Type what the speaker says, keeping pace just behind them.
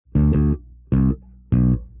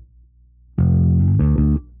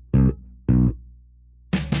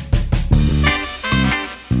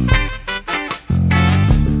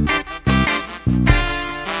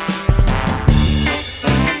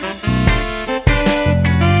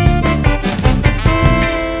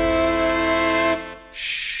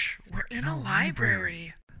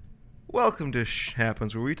Welcome to Shh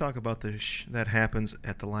Happens, where we talk about the shh that happens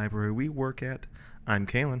at the library we work at. I'm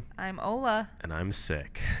Kalen. I'm Ola. And I'm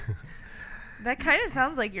sick. That kind of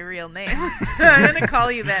sounds like your real name. I'm going to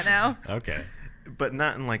call you that now. Okay. But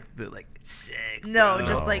not in like sick. No, bro.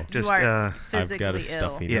 just like Just, you are I've physically got a ill.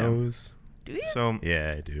 stuffy Yeah. nose. Do you? So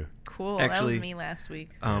Yeah, I do. Cool. Actually, that was me last week.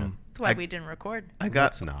 That's why I we didn't record. got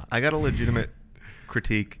That's not. I got a legitimate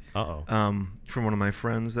critique Uh-oh. from one of my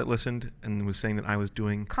friends that listened and was saying that I was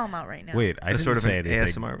doing Call him out right now. Wait, I a didn't sort of say an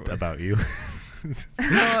anything ASMR voice. about you.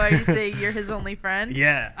 Oh, are you saying you're his only friend?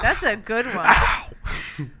 Yeah. That's a good one.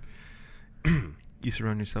 You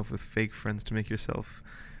surround yourself with fake friends to make yourself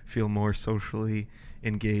feel more socially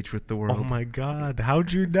engaged with the world. Oh my God!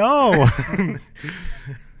 How'd you know?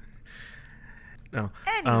 No.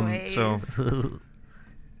 Anyways. So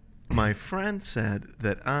my friend said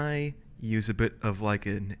that I use a bit of like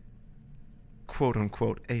an quote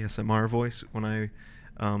unquote ASMR voice when I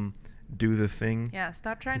do the thing. Yeah,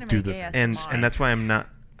 stop trying to Do make the ASMR. And that's why I'm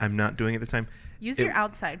not doing it this time. Use your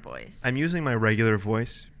outside voice. I'm using my regular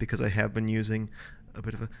voice because I have been using a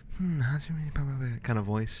bit of a kind of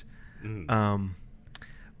voice. Mm.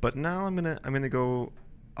 But now I'm gonna go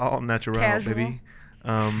all natural, Casual. baby.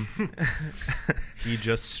 He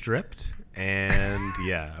just stripped, and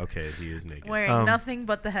yeah, okay, he is naked. Wearing nothing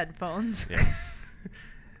but the headphones. Yeah.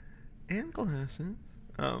 And glasses.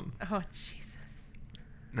 Oh, Jesus.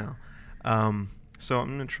 No. So I'm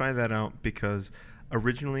gonna try that out because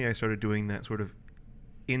originally I started doing that sort of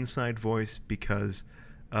inside voice because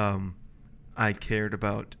I cared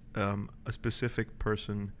about a specific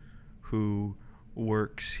person who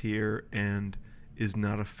works here and is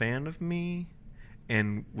not a fan of me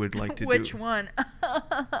and would like to Which one?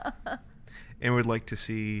 and would like to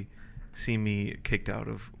see me kicked out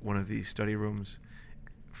of one of these study rooms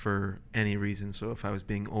for any reason. So if I was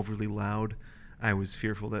being overly loud, I was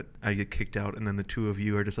fearful that I'd get kicked out, and then the two of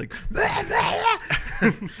you are just like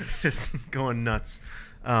just going nuts.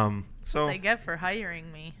 So They get for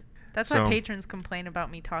hiring me. That's So- why patrons complain about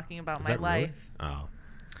me talking about Is my that really? life. Oh,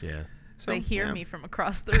 yeah. so They hear yeah. me from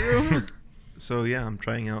across the room. So yeah, I'm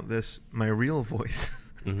trying out my real voice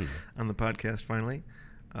Mhm. on the podcast finally.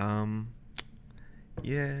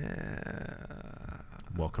 Yeah.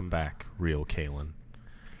 Welcome back, real Kalen.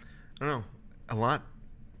 I don't know. A lot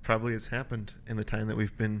probably has happened in the time that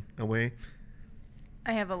we've been away.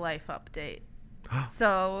 I have a life update.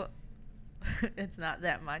 So it's not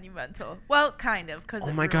that monumental. Well, kind of, because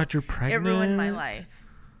Oh my God, you're it pregnant. ruined my life.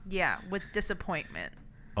 Yeah, with disappointment.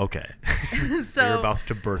 Okay. So You're about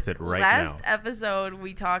to birth it right last now. episode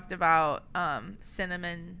we talked about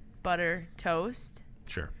cinnamon butter toast,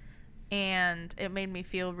 Sure. and it made me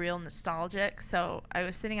feel real nostalgic. So I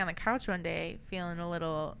was sitting on the couch one day feeling a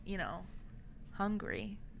little,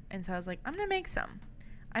 hungry. And so I was like, I'm going to make some.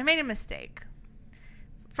 I made a mistake.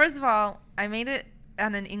 First of all, I made it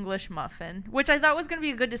on an English muffin, which I thought was going to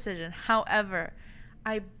be a good decision. However,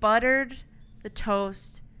 I buttered the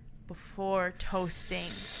toast before toasting.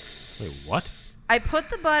 Wait, what? I put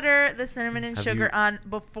the butter, the cinnamon, and Have sugar you- on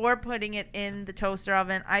before putting it in the toaster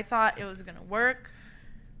oven. I thought it was going to work.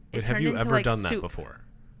 Wait, have you ever done that before?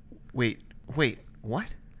 Wait,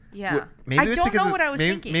 what? Yeah. Maybe I it was don't because know of- what I was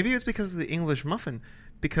thinking. Maybe it was because of the English muffin.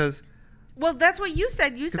 Because Well, that's what you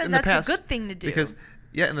said. You said in the that's past- a good thing to do. Because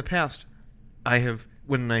in the past,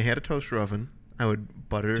 when I had a toaster oven, I would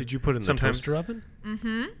butter. Did you put it in sometimes, the toaster oven?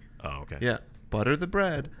 Mm-hmm. Oh, okay. Yeah, butter the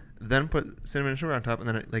bread, then put cinnamon and sugar on top, and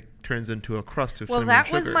then it turns into a crust of Well, cinnamon and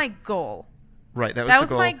sugar. that was my goal. Right, that was That the was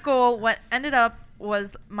goal. my goal. What ended up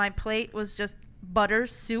was my plate was just butter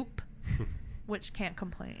soup, which can't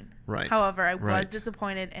complain. Right. However, I was Right.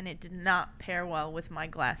 disappointed, and it did not pair well with my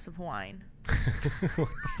glass of wine.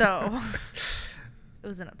 So it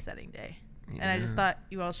was an upsetting day. And I just Yeah. thought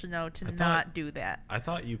you all should know to I thought- not do that. I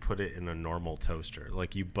thought you put it in a normal toaster.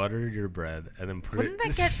 Like you buttered your bread and then put Wouldn't it that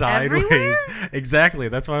get sideways. everywhere? Exactly.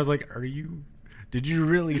 That's why I was like, did you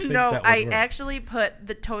really think No, that would I work? actually put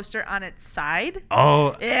the toaster on its side.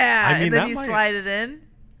 Oh, Yeah, I mean, and then that you might- slide it in.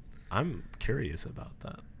 I'm curious about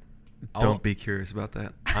that. Don't be curious about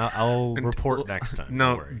that. I'll report next time.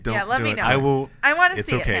 No, Don't worry. don't. Yeah, let do me it. know. I will. I want to It's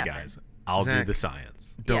see it okay, happen. guys. I'll do Zach. the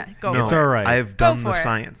science. Don't. Yeah, go no, It's all right. I've Go done the for it.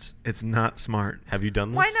 science. It's not smart. Have you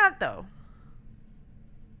done this? Why not, though?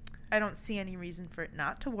 I don't see any reason for it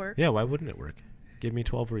not to work. Yeah, why wouldn't it work? Give me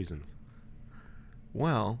 12 reasons.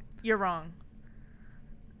 Well, You're wrong.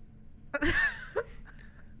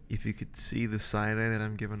 if you could see the side eye that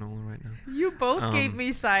I'm giving Ola right now. You both gave Um,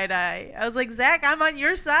 me side eye. I was like, Zach, I'm on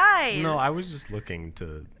your side. No, I was just looking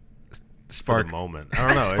to Spark. for the moment. I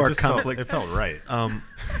don't know. Spark it just conflict. It felt right. I Um,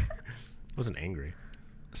 wasn't angry.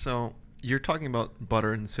 so you're talking about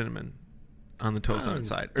butter and cinnamon. on the toast on its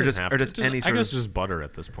side, or Doesn't have to. just any I sort guess of. just butter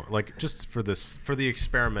at this point. Like just for the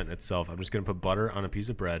experiment itself, I'm just gonna put butter on a piece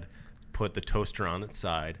of bread, put the toaster on its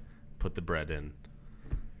side, put the bread in,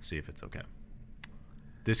 see if it's okay.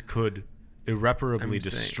 This could irreparably I'm saying-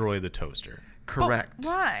 destroy the toaster. Correct. But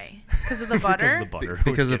why? Because of the butter? Because the butter. Because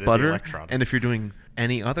would of get in the butter, electron. and if you're doing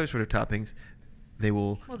any other sort of toppings, they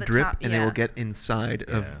will Well, the drip top- and they yeah. will get inside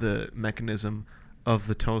Yeah. of the mechanism of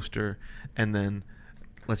the toaster, and then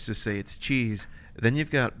let's just say it's cheese. Then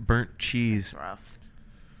you've got burnt cheese It's rough.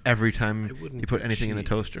 every time I wouldn't you put put anything in the cheese.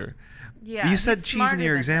 toaster. Yeah. You said he's cheese in smarter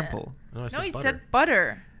your than example. No, I that. No, he butter. said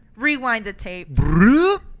butter. Rewind the tape.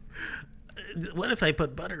 What if I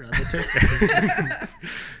put butter on the toaster?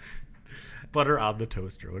 Butter on the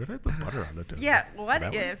toaster. What if I put butter on the toaster? Yeah, what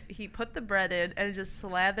That one? if he put the bread in and just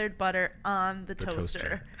slathered butter on the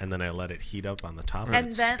toaster? And then I let it heat up on the top And and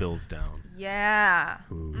it then- spills down. Yeah.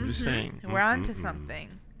 Ooh. I'm just saying. We're on to something.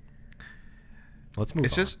 Let's move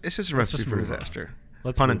It's on. just a Let's recipe just for move on. disaster.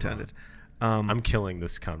 Let's Pun move intended. I'm killing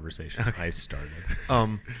this conversation. Okay. I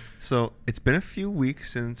started. So it's been a few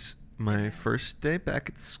weeks since my first day back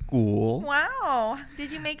at school. Wow.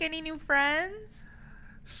 Did you make any new friends?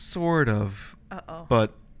 Sort of. Uh-oh.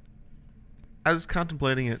 But I was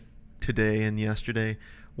contemplating it today and yesterday,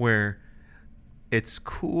 where it's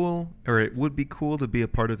cool, or it would be cool to be a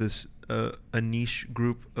part of this a niche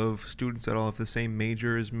group of students that all have the same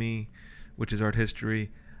major as me, which is art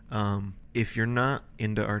history. If you're not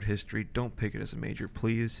into art history, don't pick it as a major,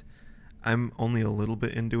 please. I'm only a little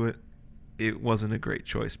bit into it. It wasn't a great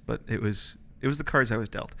choice, but it was the cards I was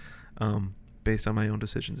dealt, based on my own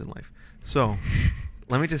decisions in life. So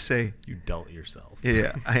let me just say, You dealt yourself.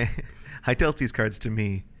 yeah, I dealt these cards to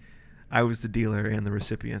me. I was the dealer and the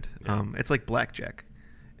recipient. Yeah. It's like blackjack,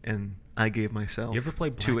 and I gave myself. You ever play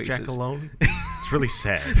two blackjack aces. alone? It's really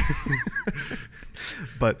sad.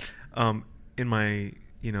 But in my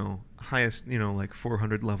highest like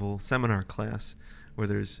 400 level seminar class, where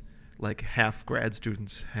there's like half grad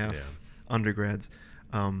students, half Yeah. undergrads,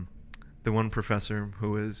 the one professor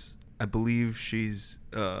who is, I believe she's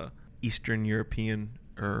Eastern European,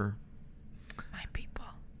 or My people.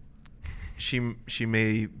 she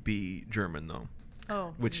may be German though,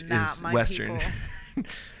 Oh, which not is my Western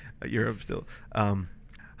people. Europe still.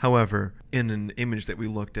 However, in an image that we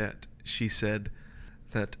looked at, she said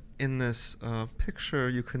that in this picture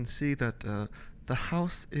you can see that the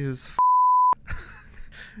house is.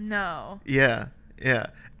 No. Yeah,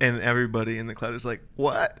 and everybody in the class was like,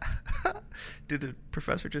 "What? Did the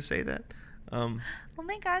professor just say that?" Oh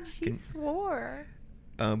my God, she Can- swore.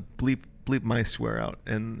 Bleep my swear out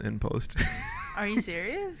and post. Are you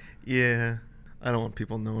serious? Yeah, I don't want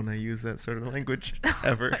people knowing I use that sort of language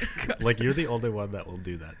ever. Oh my God. Like, you're the only one that will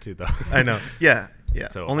do that, too, though. I know. Yeah.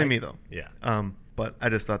 So Only me though. Yeah. But I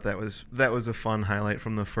just thought that was a fun highlight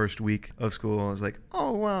from the first week of school. I was like,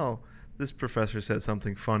 oh wow, this professor said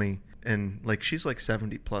something funny, and like she's like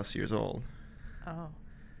 70 plus years old, Oh.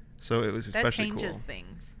 so it was That especially changes cool.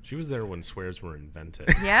 things. She was there when swears were invented.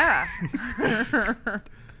 Yeah.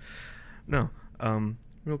 No,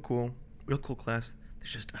 real cool class.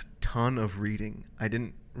 There's just a ton of reading. I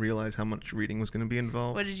didn't realize how much reading was going to be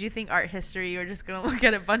involved. What did you think, art history? You were just going to look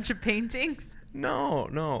at a bunch of paintings?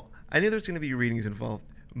 No. I knew there was going to be readings involved,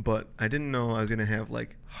 but I didn't know I was going to have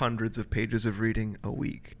like hundreds of pages of reading a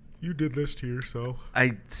week. You did this to yourself.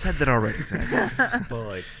 I said that already, Zach. But,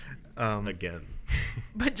 like, again.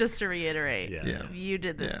 But just to reiterate, Yeah. you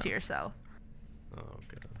did this Yeah. to yourself. Oh,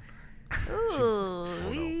 God. Ooh, Oh, no.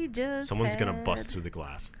 we just Someone's going to had- bust through the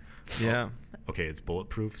glass. Yeah. Okay, it's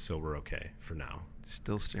bulletproof, so we're okay for now.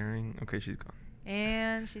 Still staring. Okay, she's gone.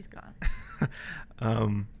 And she's gone.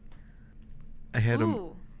 I had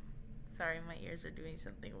Ooh. Sorry, my ears are doing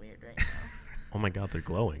something weird right now. Oh, my God, they're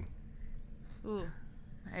glowing. Ooh,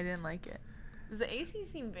 I didn't like it. Does the AC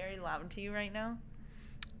seem very loud to you right now?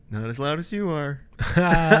 not as loud as you are.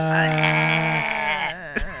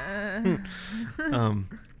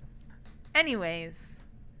 Anyways,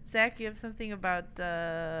 Zach, you have something about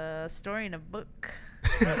a story in a book.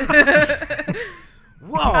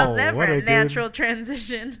 Whoa! How's that for what a good- natural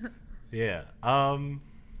transition? Yeah.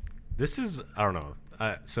 This is, I don't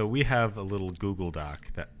know. So we have a little Google Doc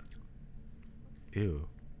that. Ew.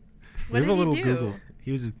 What we have did a he little do? Google.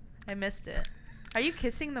 He was I missed it. Are you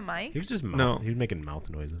kissing the mic? he was just mouth. No. He was making mouth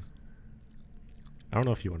noises. I don't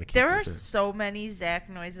know if you want to keep There are this in. so many Zach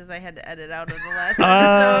noises I had to edit out of the last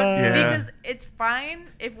Ah. episode Yeah. because it's fine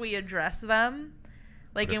if we address them,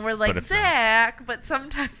 like, But and if- we're like but if not- Zach, but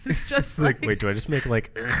sometimes it's just like, Wait, do I just make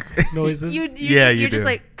like noises? you Yeah, you you're just do.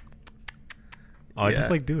 like Oh, I just Yeah.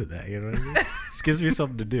 like doing that. You know what I mean? Just gives me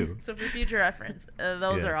something to do. So for future reference,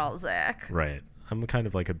 those Yeah. are all Zach. Right. I'm kind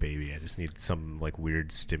of like a baby. I just need some like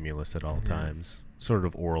weird stimulus at all times. Sort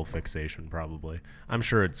of oral fixation, probably. I'm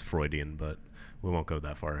sure it's Freudian, but we won't go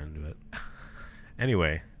that far into it.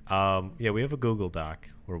 Anyway, yeah, we have a Google Doc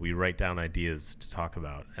where we write down ideas to talk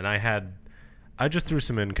about, and I just threw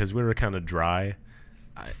some in because we were kind of dry,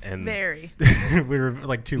 and Very. we were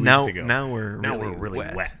like 2 Now, weeks ago. now we're Really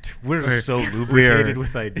wet. wet. We're We're- so we lubricated are-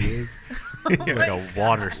 with ideas. Oh It's like my a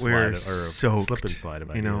water God. slide We're or a soaked, slip and slide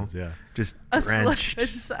of you know. ideas. Yeah. Just A slip drenched.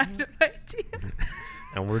 inside of ideas.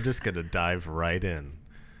 And we're just gonna dive right in.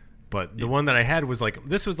 But the one that I had was like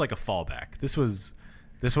this was like a fallback. This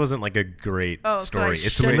wasn't like a great Oh, so I story.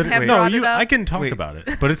 It's shouldn't literally have no. brought it up? I can talk Wait. about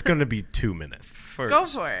it, but it's gonna be 2 minutes. First, Go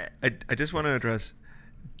for it. I just want to address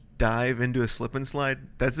dive into a slip and slide.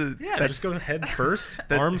 That's Just go head first,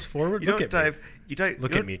 that- arms forward. You Look don't at dive. Me. You dive.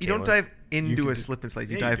 Look you at don't- me, You don't Caitlin. dive You into can a do- slip and slide.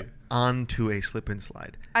 You Yeah, you dive do. onto a slip and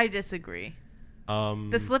slide. I disagree. The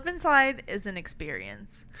The slip and slide is an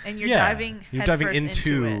experience, and you're yeah, diving. You're head diving first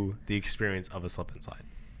into it. the experience of a slip and slide.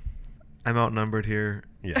 I'm outnumbered here.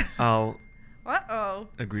 Yes. I'll Uh-oh.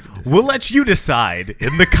 agree to disagree. We'll let you decide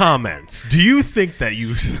in the comments. Do you think that you?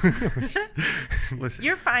 Listen.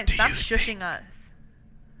 You're fine. Do Stop you shushing us.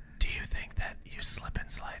 Do you think that you slip and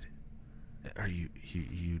slide, or you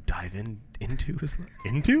dive into a slip,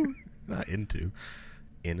 not into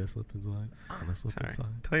in a slip and slide on a slip Sorry. and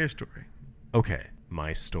slide? Tell your story. Okay,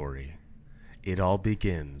 my story. It all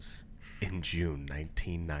begins in June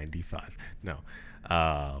 1995. No,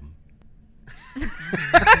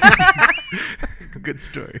 Good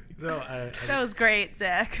story. no. I That was great,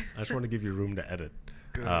 Zach. I just want to give you room to edit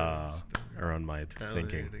Good around my Tell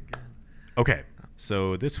thinking. it again. Okay,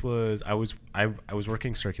 so this was I was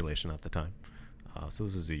working circulation at the time, so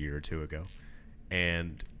this is a year or two ago,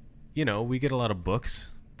 and you know we get a lot of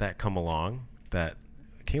books that come along that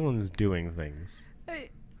Caitlin's doing things.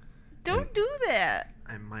 Hey, don't do that.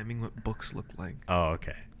 I'm miming what books look like. Oh,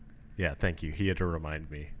 okay, yeah, thank you. He had to remind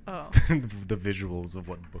me Oh. the visuals of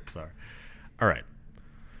what books are. All right,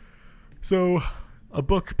 so a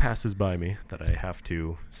book passes by me that I have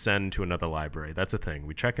to send to another library. That's a thing.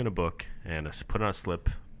 We check in a book and put a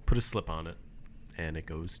slip on it, and it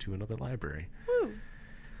goes to another library. Woo.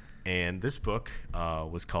 And this book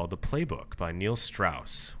was called The Playbook by Neil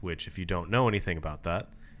Strauss, which, if you don't know anything about that,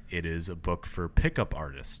 it is a book for pickup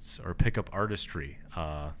artists or pickup artistry.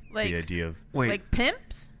 Like- the idea of Wait. Like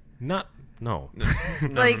pimps? no, no,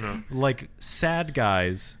 like- no. like sad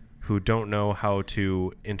guys who don't know how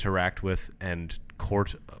to interact with and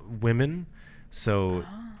court women, so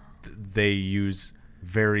they use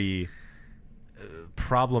very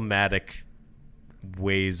problematic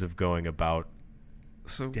ways of going about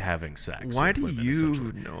So having sex. why with do women, you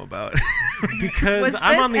essentially. know about it? Because Was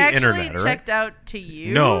I'm this on the actually internet, all right? checked out to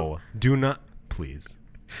you? No, do not, please,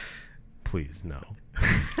 no.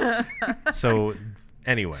 So,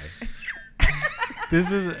 anyway,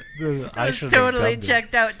 this is I It should was totally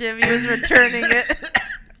checked out. Dimmy was returning it.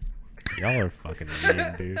 Y'all are fucking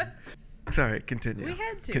mean, dude. Sorry, continue. We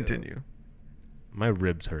had to. Continue. My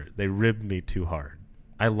ribs hurt. They ribbed me too hard.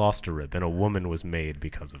 I lost a rib, and a woman was made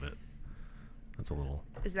because of it. That's a little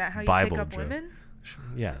Is that how you Bible pick up joke. women?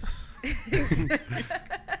 yes.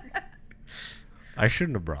 I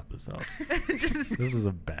shouldn't have brought this up. Just This was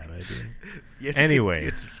a bad idea. You have to Anyway.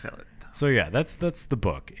 you have to tell it. So yeah, that's the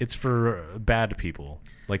book. It's for bad people.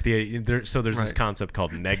 Like there's this Right. concept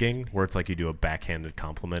called negging, where it's like you do a backhanded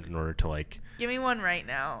compliment in order to like. give me one right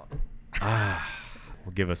now.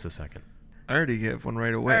 Well, give us a second. I already gave one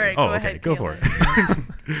right away. All right. Oh, Go okay, ahead, go for Caitlin.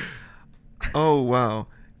 it. Oh wow,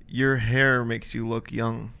 your hair makes you look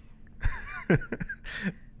young.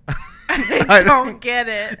 I don't get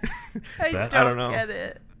it. I that- don't, I don't know. get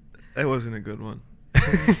it. That wasn't a good one.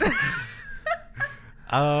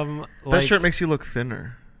 Like, That shirt makes you look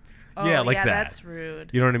thinner. Oh, Yeah, like that. That's rude.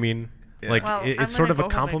 You know what I mean? Yeah. Like Well, it's I'm sort gonna of a go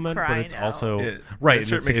home and compliment, but cry it's now. also Yeah, right. that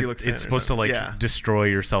shirt It's, makes you look thinner, it's supposed to like yeah. destroy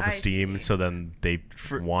your self-esteem, I see. so then they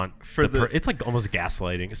For- want for the- it's like almost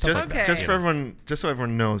gaslighting. Stuff Just, like that, just you for know? everyone, just so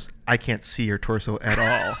everyone knows, I can't see your torso at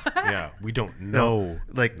all. Yeah, we don't know.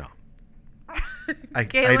 like- no, I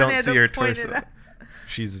Caitlin don't had see to your point it torso. out.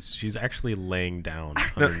 she's actually laying down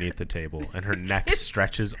underneath the table, and her neck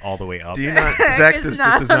stretches all the way up. Do you not? Zach Zach is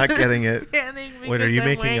just is not getting it. understanding Wait, are because you I'm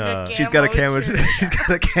making wearing a- She's got a camo camera. shirt. She's got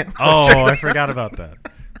a camera. Oh, shirt. I forgot about that.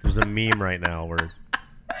 There's a meme right now where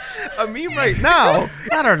A meme right now.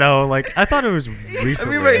 I don't know. Like I thought it was I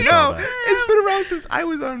recently. mean, right I saw now, that. it's been around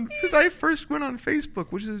since I first went on Facebook,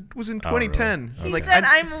 which was in Oh, really? 2010. He Okay. said,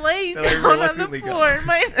 "I'm laid that I down on the reluctantly got. floor.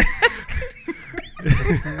 My neck."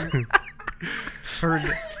 turn.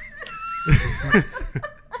 I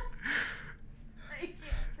can't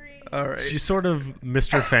breathe. All right. She sort of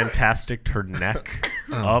Mr. Fantastic her neck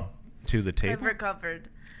up to the I've table. recovered.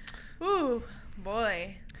 Ooh,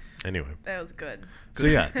 boy. Anyway, That was good. so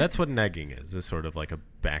yeah, that's what negging is. It's sort of like a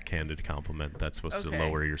backhanded compliment that's supposed to Okay.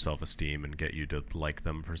 lower your self-esteem and get you to like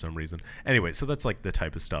them for some reason. Anyway, so that's like the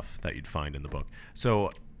type of stuff that you'd find in the book.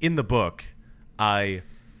 So in the book,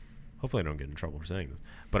 hopefully I don't get in trouble for saying this,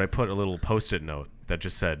 but I put a little Post-it note that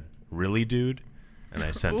just said, "Really, dude?" And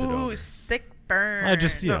I sent it Ooh, over. sick burn. I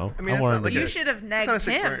just, you No, know, I mean, I it's wanted not like to You a- should have It's not a negged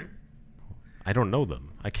sick him. burn. I don't know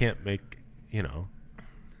them. I can't make, you know.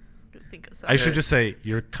 Think of I should something. just say,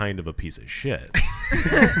 you're kind of a piece of shit.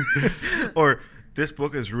 Or this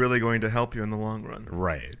book is really going to help you in the long run.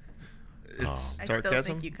 Right. It's I sarcasm. still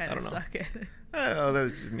think you kind I of don't know. suck at it. Oh,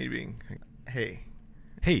 that's just me being. Hey,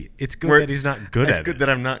 Hey, it's good We're- that he's not good it's at good it. that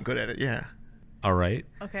I'm not good at it. Yeah. All right.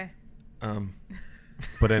 Okay.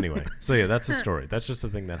 But anyway, so yeah, that's a story. That's just a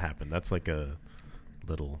thing that happened. That's like a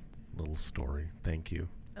little story. Thank you.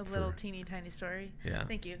 A little for- teeny tiny story. Yeah.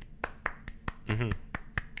 Thank you. Mm-hmm.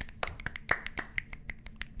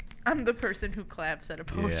 I'm the person who claps at a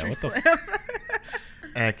poetry what the slam.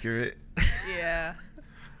 Accurate. Yeah.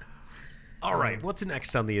 All right. What's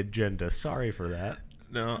next on the agenda? Sorry for that.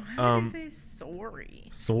 No. Why did you say sorry?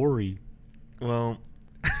 Sorry. Well,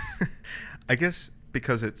 I guess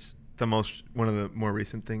because it's one of the more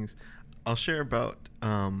recent things, I'll share about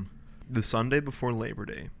the Sunday before Labor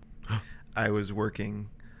Day. I was working,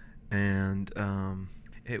 and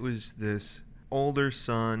it was this older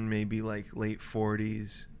son, maybe like late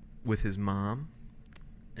 40s, with his mom,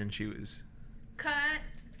 and she was. Cut.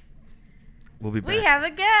 We'll be back. We have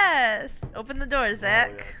a guest. Open the door,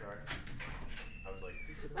 Zach. I was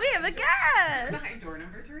like, We have a Hi, guest. door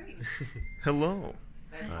number 3. Hello.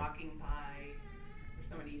 I'm Hi. walking by. There's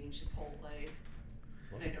someone eating Chipotle.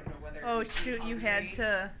 And I don't know whether. Oh he's shoot! You had hungry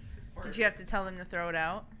to. or- Did you have to tell them to throw it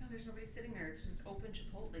out? No, there's nobody sitting there. It's just open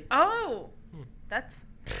Chipotle. Oh, Hmm. that's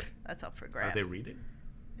up for are grabs. they reading?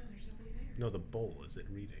 No, there's nobody there. No, the bowl. Is it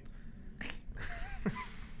reading?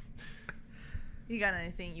 You got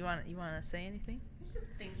anything you want to say? Anything? I was just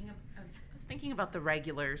thinking. I was thinking about the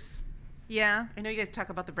regulars. Yeah, I know you guys talk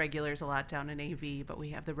about the regulars a lot down in AV, but we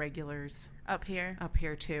have the regulars up here. up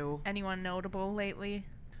here too. Anyone notable lately?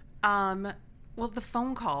 Well, the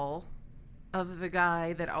phone call of the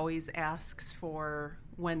guy that always asks for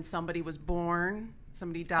when somebody was born,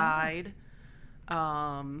 somebody died,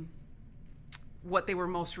 what they were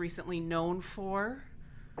most recently known for,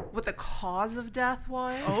 what the cause of death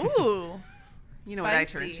was. Oh, You know what I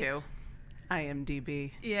turn spicy. to?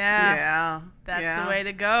 IMDb. Yeah, Yeah. that's yeah. the way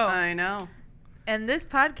to go. I know. And this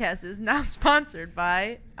podcast is now sponsored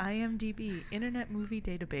by IMDb, Internet Movie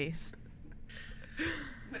Database.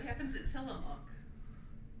 What happened to Tillamook?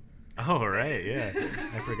 Oh, right. Yeah.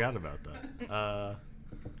 I forgot about that.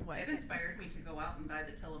 What? It inspired me to go out and buy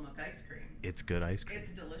the Tillamook ice cream. It's good ice cream. It's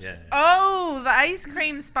delicious. Yeah. Oh, the ice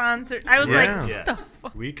cream sponsor. I was Yeah. like, Yeah. what the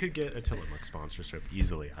fuck? We could get a Tillamook sponsorship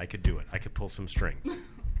easily. I could do it. I could pull some strings.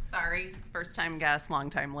 Sorry, first time guest, long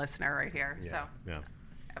time listener right here. Yeah. So Yeah.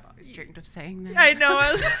 I've always dreamed of saying that. I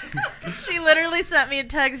know. She literally sent me a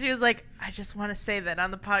text. She was like, I just want to say that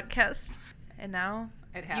on the podcast. And now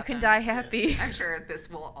It you can happened. die happy. I'm sure this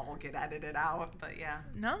will all get edited out, but yeah.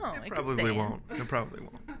 No, It it can probably stay in. won't. It probably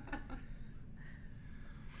won't.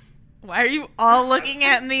 Why are you all looking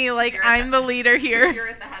at me like You're at I'm the leader You're here?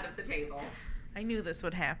 at the head of the table. I knew this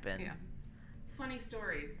would happen. Yeah. Funny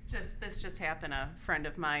story. This just happened. A friend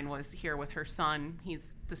of mine was here with her son.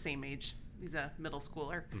 He's the same age. He's a middle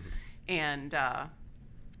schooler, and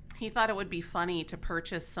he thought it would be funny to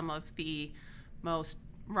purchase some of the most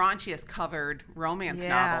raunchiest covered romance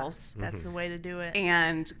novels That's the way to do it.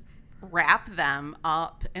 and wrap them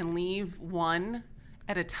up and leave one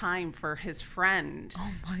at a time for his friend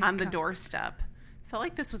Oh my on the God. doorstep. Felt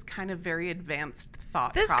like this was kind of very advanced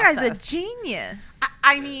thought This process. guy's a genius.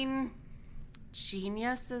 I mean,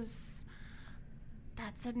 genius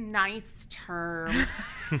that's a nice term.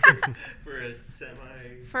 For a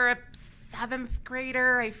semi. For a 7th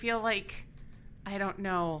grader, I feel like, I don't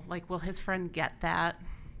know, like, will his friend get that?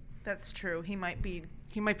 That's true. He might be.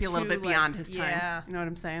 He might be a little Too, bit like, beyond his time. yeah. You know what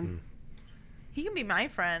I'm saying? He can be my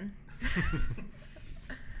friend.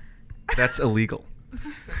 That's illegal.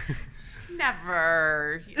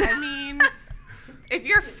 Never. I mean, if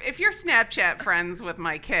you're Snapchat friends with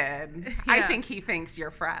my kid, I Yeah. think he thinks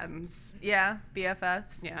you're friends. Yeah,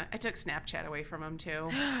 BFFs. Yeah, I took Snapchat away from him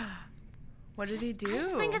too. What did he do? I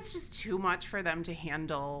just think it's just too much for them to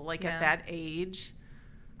handle. Like Yeah. at that age,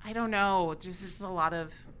 I don't know. There's just a lot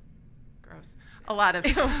of gross. A lot of.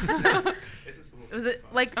 Was it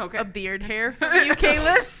like Okay. a beard hair for you,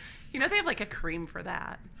 Caitlin? You know they have like a cream for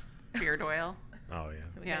that, beard oil. Oh yeah.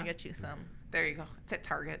 We Yeah. gotta get you some. There you go. It's at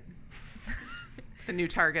Target. The new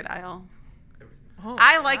Target aisle. Oh,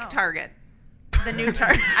 I like wow. Target. The new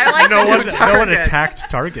Target. I like No the one, new no Target. one attacked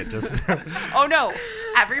Target. Just. Oh no!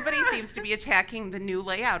 Everybody seems to be attacking the new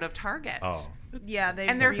layout of Target. Oh. Yeah, they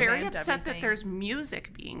And they're very revamped upset that everything. there's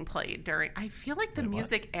music being played during. I feel like the Wait, what?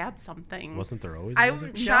 music adds something. Wasn't there always? I'm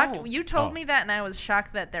music? shocked. No. You told Oh. me that, and I was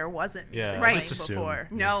shocked that there wasn't Yeah, music I playing just assumed. before.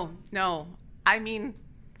 No. I mean,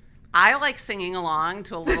 I like singing along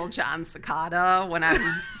to a little John Cicada when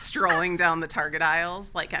I'm strolling down the Target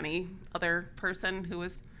aisles, like any other person who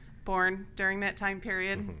was born during that time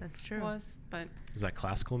period That's true. was. But Is that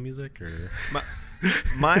classical music or?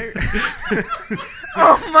 My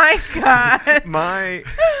Oh my god.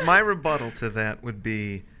 my rebuttal to that would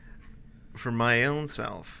be, for my own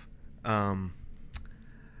self,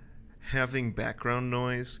 having background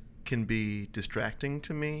noise can be distracting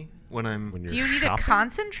to me when I'm. When you're Do you need shopping? to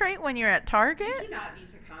concentrate when you're at Target? not need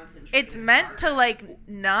to concentrate. It's meant to like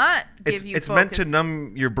not give It's you it's focus. meant to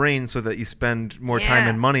numb your brain so that you spend more time Yeah.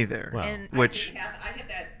 and money there. Wow. And- Which I had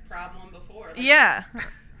that problem before. Like, Yeah.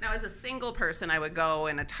 Now, as a single person, I would go,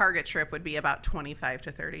 and a Target trip would be about $25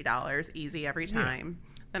 to $30 easy every time.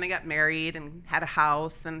 Then I got married and had a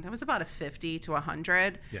house, and that was about a $50 to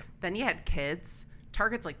 $100. Yeah. Then you had kids.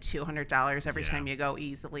 Target's like $200 every Yeah. time you go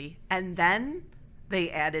easily. And then they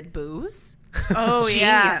added booze. Oh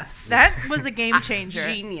yeah. Genius. That was a game changer.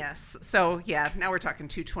 Genius. So yeah, now we're talking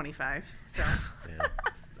 $225. So Yeah.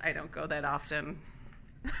 I don't go that often.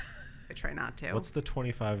 I try not to. What's the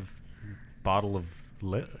 25 bottle of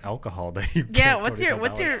alcohol that you? Yeah, get what's your $25?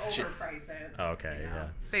 overprice it? Oh, okay, yeah.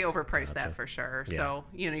 They overprice Gotcha. that for sure. Yeah. So,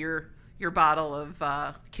 you know, your bottle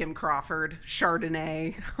of Kim Crawford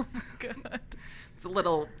Chardonnay, Oh my god. it's a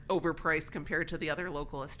little overpriced compared to the other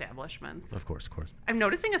local establishments. Of course. I'm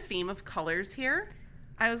noticing a theme of colors here.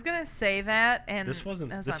 I was gonna say that, and This wasn't.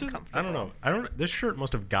 that was This is. I don't uncomfortable. know. This shirt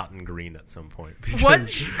must have gotten green at some point. What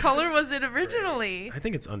because color was it originally? I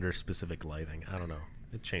think it's under specific lighting. I don't know.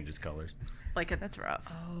 It changes colors. Like a That's rough.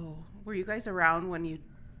 Oh, were you guys around when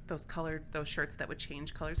those shirts that would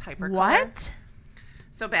change colors, hypercolor? What?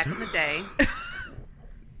 So back in the day,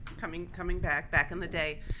 coming back in the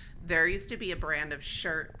day, there used to be a brand of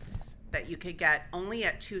shirts that you could get only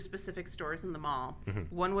at two specific stores in the mall.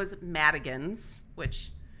 One was Madigan's,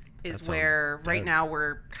 which That is sounds where right dead. now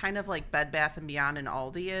we're kind of like Bed Bath & Beyond and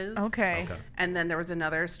Aldi is. Okay. Okay. And then there was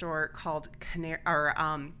another store called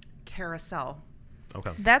Carousel.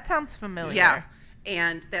 Okay. That sounds familiar. Yeah.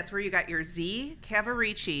 And that's where you got your Z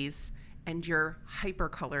Cavariccis and your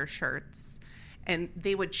hypercolor shirts. And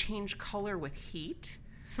they would change color with heat.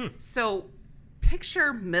 So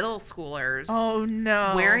picture middle schoolers Oh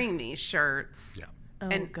no. wearing these shirts. Yeah. Oh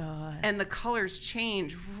and- god. And the colors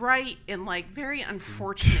change right in like very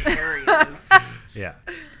unfortunate areas. Yeah.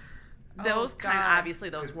 Those kind of God. obviously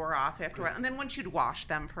those wore off after a while. And then once you'd wash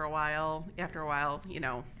them for a while, after a while, you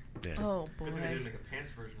know, Yeah. Oh boy. make a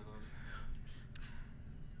pants version of those.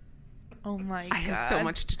 Oh my god. I have so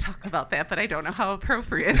much to talk about that, but I don't know how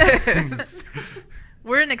appropriate it is.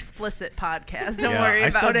 We're an explicit podcast. Don't Yeah, worry I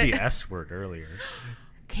about said it. the S word earlier.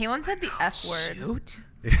 Kalen said the F word, Shoot.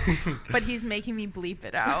 but he's making me bleep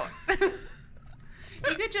it out.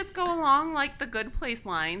 You could just go along like the Good Place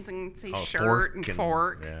lines and say shirt and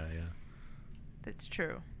fork. Yeah. That's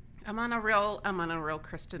true. I'm on a real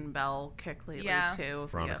Kristen Bell kick lately Yeah. too.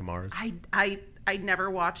 Veronica Mars. I never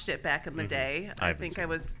watched it back in the day. I I haven't think seen I it.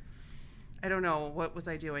 was I don't know what was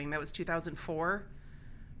I doing. That was 2004.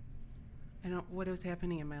 I don't what was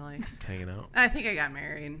happening in my life. Hanging out. I think I got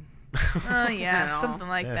married. Oh I yeah, know. something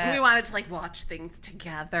like Yeah. that. We wanted to like watch things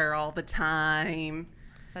together all the time.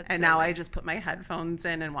 That's And now silly. I just put my headphones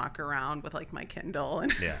in and walk around with like my Kindle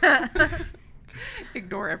and Yeah.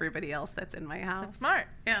 ignore everybody else that's in my house. That's smart.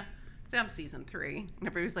 Yeah. So I'm season 3. And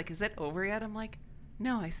everybody's like, is it over yet? I'm like,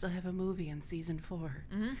 no, I still have a movie in season 4.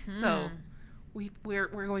 Mm-hmm. So we're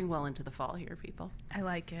going well into the fall here, people. I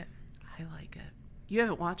like it. I like it. You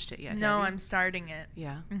haven't watched it yet, No, have you? I'm starting it.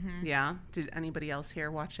 Yeah. Mhm. Yeah. Did anybody else here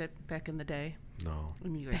watch it back in the day? No. I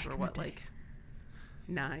mean, you guys Back were in the what, day. like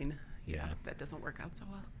 9? Yeah. That doesn't work out so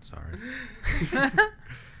well. Sorry.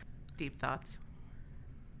 Deep thoughts.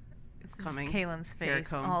 It's This coming. is Kalen's Here it face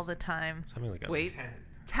comes. all the time. Something like that. Wait.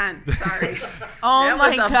 10. Sorry. Oh that my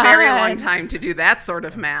was a god. very long time to do that sort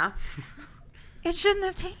of math. It shouldn't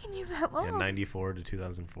have taken you that long. Yeah, 94 to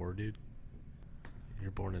 2004, dude. You're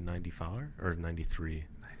born in 95 or 93?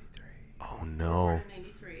 93. Oh no.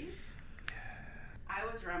 93. I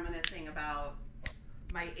was reminiscing about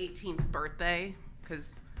my 18th birthday,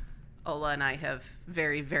 because Ola and I have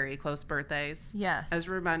very, very close birthdays. Yes. I was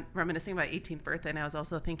reminiscing about 18th birthday, and I was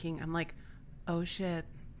also thinking, I'm like, oh shit,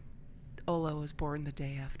 Ola was born the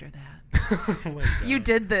day after that. You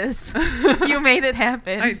did this. You made it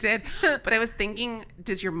happen. I did. But I was thinking,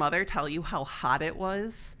 does your mother tell you how hot it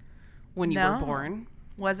was when you were No. born?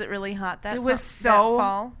 Was it really hot that It was that so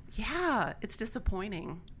fall? Yeah, it's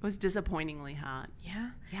disappointing. It was disappointingly hot.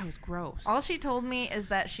 Yeah. Yeah, it was gross. All she told me is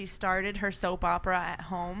that she started her soap opera at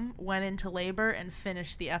home, went into labor, and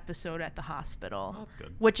finished the episode at the hospital. Oh, that's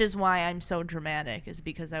good. Which is why I'm so dramatic, is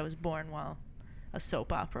because I was born while a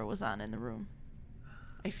soap opera was on in the room.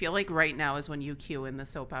 I feel like right now is when you cue in the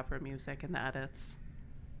soap opera music and the edits.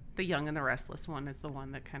 The Young and the Restless one is the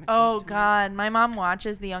one that kind of Oh, comes to God. My mom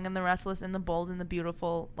watches The Young and the Restless and The Bold and the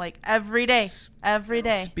Beautiful, like, every day. Every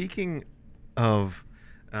day. Speaking of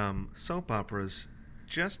soap operas,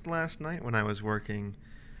 just last night when I was working,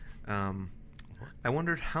 I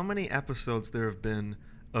wondered how many episodes there have been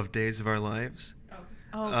of Days of Our Lives.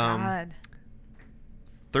 Oh, Um, God.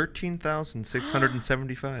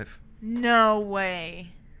 13,675. No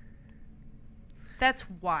way. That's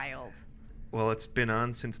wild. Well, it's been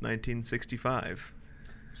on since 1965.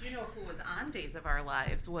 Do you know who was on Days of Our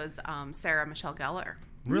Lives was Sarah Michelle Gellar.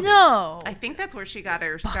 Really? No. I think that's where she got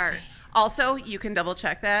her start. Also, you can double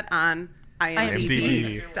check that on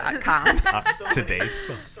imdb.com. Today's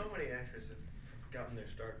spot. So many actors have gotten their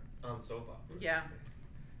start on soap operas. Yeah.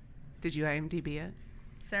 Did you IMDb it?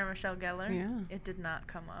 Sarah Michelle Gellar? Yeah. It did not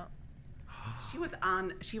come up.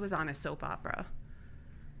 She was on a soap opera.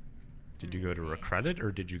 Did you go to a credit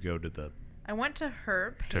or did you go to the I went to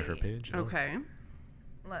her page. page? Oh. Okay.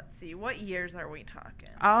 Let's see. What years are we talking?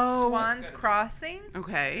 Oh. Swan's Crossing?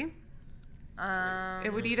 Okay.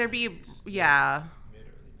 It would Um, either be yeah.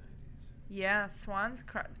 Mid-early 90s. Yeah,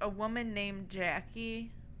 a woman named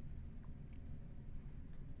Jackie.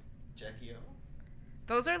 Jackie O?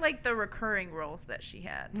 Those are like the recurring roles that she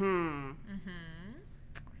had. Hmm. Mm-hmm.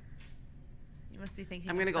 You must be thinking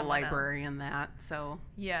I'm of gonna go someone else. library in that. So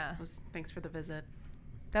Yeah, thanks for the visit.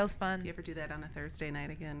 that was fun. If you ever do that on a Thursday night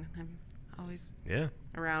again, I'm always Yeah.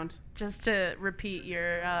 around. Just to repeat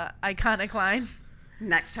your iconic line.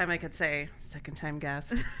 Next time I could say second time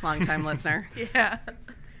guest, long time listener. Yeah.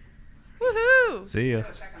 Woohoo! See ya.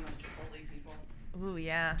 Check on those Chipotle people. Ooh,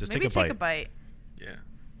 yeah. Just Maybe take a take a bite. Yeah.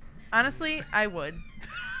 Honestly, I would.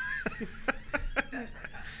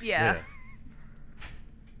 Yeah.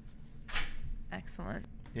 Excellent.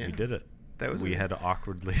 Yeah. We did it. That was we a- had to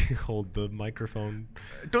awkwardly hold the microphone.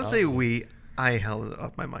 Don't say Oh. we. I held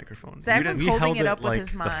up my microphone. Zach You was didn't- We holding held it up with like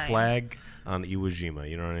his the mind. flag on Iwo Jima.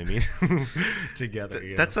 You know what I mean? Together.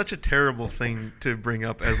 you That's know? such a terrible thing to bring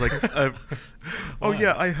up as like, oh Why?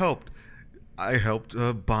 yeah, I helped. I helped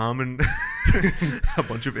bomb and a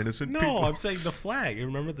bunch of innocent people. No, I'm saying the flag. You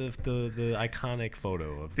remember the iconic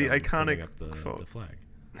photo of The them iconic putting up the photo. flag.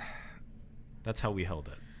 That's how we held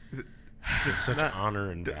it. It's such Not-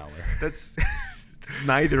 honor and valor. That's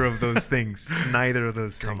neither of those things. Neither of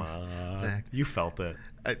those Come things. on, Zach. you felt it.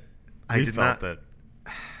 I We did felt not. it.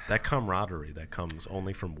 That camaraderie that comes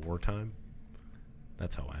only from wartime.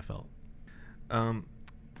 That's how I felt.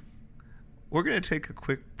 We're gonna take a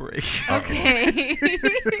quick break. Okay.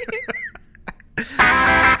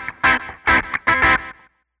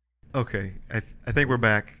 Okay, I think we're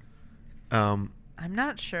back. I'm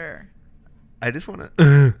not sure. I just want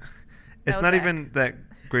to. It's was not Zach. even that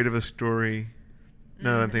great of a story.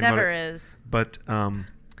 No, I'm thinking Never about it. is. But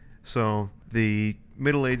so the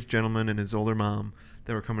middle-aged gentleman and his older mom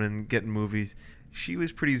that were coming in and getting movies, she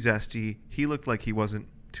was pretty zesty. He looked like he wasn't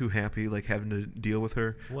too happy, like having to deal with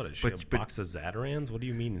her. What is she? But- A but- box of Zatarans? What do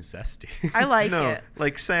you mean zesty? I like no, it.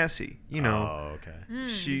 like sassy. You know. Oh, okay.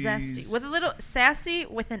 Zesty. she's- With a little sassy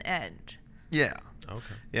with an edge. Yeah.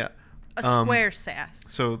 Okay. Yeah. A Um, square sass.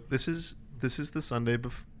 So this is the Sunday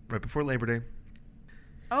right before Labor Day.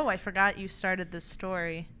 Oh, I forgot you started this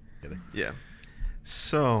story. Did I? Yeah.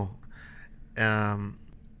 So,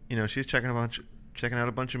 she's checking out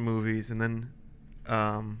a bunch of movies, and then,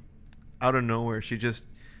 out of nowhere, she just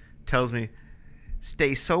tells me,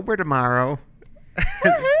 "Stay sober tomorrow."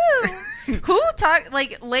 Woohoo! Who talk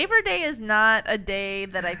like Labor Day is not a day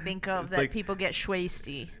that I think of that Like- people get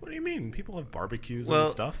schwasty. What do you mean? People have barbecues Well- and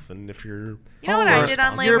stuff, and if you're You know what I did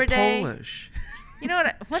on You're Labor Day? Polish. You know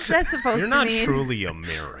what's that supposed you're to not mean? truly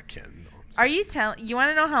American. Are you you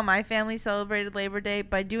want to know how my family celebrated Labor Day?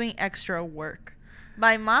 By doing extra work.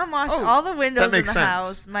 My mom washed Oh, all the windows in the makes sense.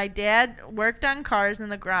 house. My dad worked on cars in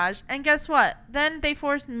the garage. And guess what? Then they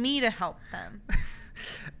forced me to help them.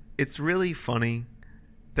 It's really funny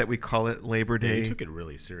that we call it Labor Yeah, Day. you took it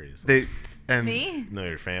really seriously. And Me? No,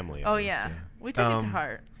 your family. at Oh least, yeah. We took it to Um,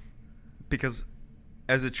 heart. because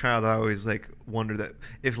as a child, I always like wondered that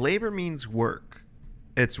if labor means work,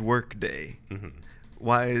 it's work day. Mhm.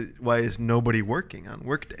 Why is nobody working on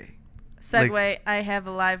work day? Segue, I have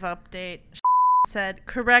a live update. Said,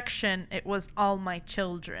 correction, it was all my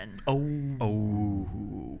children.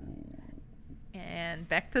 Oh. And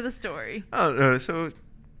back to the story. Oh no! So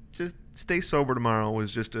just stay sober tomorrow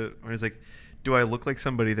was just a. I was like, do I look like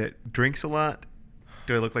somebody that drinks a lot?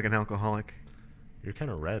 Do I look like an alcoholic? You're kind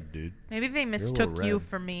of red, dude. Maybe they little mistook you red.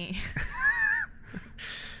 for me.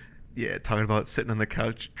 Yeah, talking about sitting on the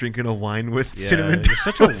couch drinking a wine with Yeah, cinnamon you're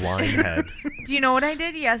such a toast. wine head. Do you know what I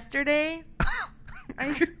did yesterday?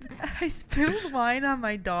 I spilled wine on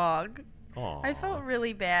my dog. Aw. I felt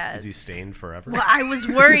really bad. Is he stained forever? Well, I was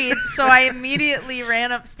worried, so I immediately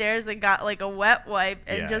ran upstairs and got like a wet wipe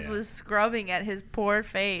and Yeah, just yeah. was scrubbing at his poor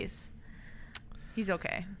face. He's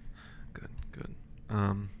okay. Good.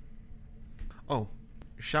 Oh,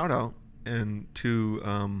 shout out and to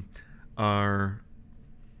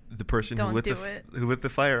the person Don't who lit do the it. who lit the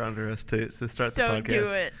fire under us to start the Don't podcast. do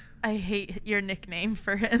it. I hate your nickname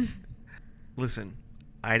for him. Listen,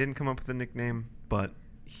 I didn't come up with a nickname, but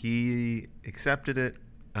he accepted it.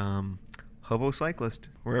 Hobo Cyclist,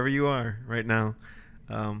 wherever you are right now,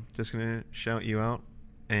 just gonna shout you out,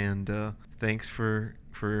 and thanks for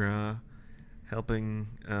helping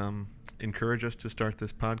encourage us to start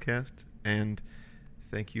this podcast, and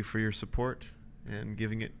thank you for your support and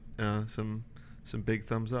giving it some big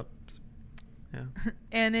thumbs up. Yeah.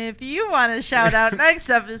 And if you want to shout out next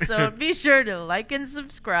episode, be sure to like and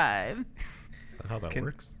subscribe. Is that how that Can-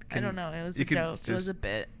 works? I don't know. It was you a could joke. It was just- a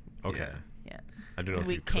bit. Okay. Yeah. I don't know if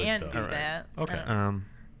We you could, can though. do Alright. that. Okay.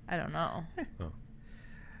 I don't know. Oh.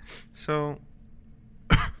 So.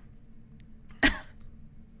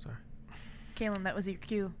 Sorry. Kaylin, that was your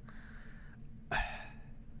cue.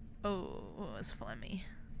 Oh, it was phlegmy.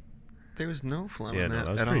 There was no phlegm Yeah, in no, that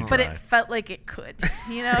that was at pretty all. But Dry. it felt like it could.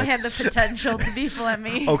 You know, it had the That's- potential to be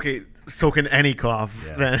phlegmy. Okay, so can any cough,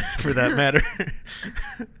 Yeah. then, for that matter.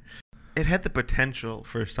 It had the potential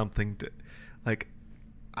for something to, like,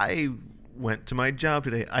 I went to my job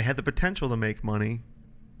today. I had the potential to make money.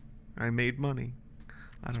 I made money.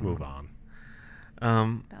 Let's move on.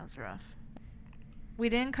 That was rough. We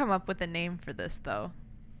didn't come up with a name for this, though.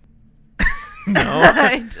 No.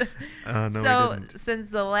 Right. No, we So, didn't. since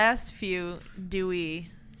the last few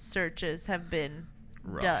Dewey searches have been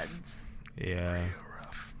Rough. duds, Yeah.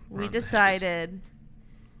 Rough. we Run the decided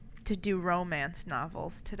to do romance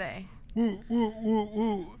novels today. Woo, woo, woo,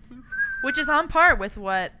 woo. Which is on par with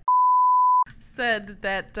what said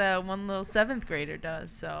that one little 7th grader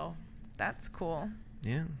does, so that's cool.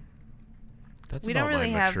 Yeah. That's We don't about my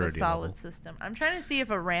really have a maturity solid level. system. I'm trying to see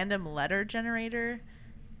if a random letter generator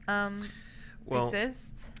Well,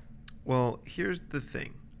 exists. well, here's the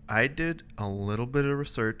thing. I did a little bit of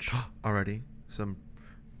research already, some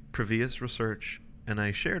previous research, and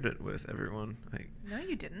I shared it with everyone. No,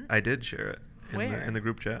 you didn't. I did share it Where? in the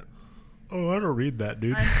group chat. Oh, I don't read that,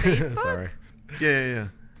 dude. On Facebook? Sorry. Yeah.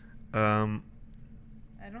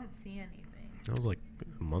 I don't see anything. That was like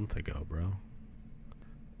a month ago, bro.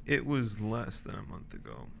 It was less than a month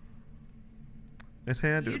ago. It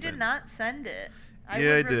had to You have did been. not send it. I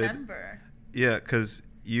Yeah, would I did. remember. Yeah, because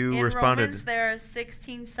you In responded. romance, there are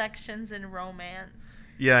 16 sections in romance.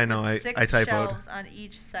 Yeah, I know. with I 6 typoed. shelves on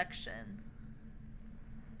each section.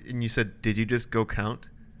 And you said, "Did you just go count?"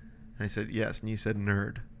 And I said, "Yes." And you said,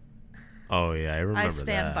 "Nerd." Oh yeah, I remember that. I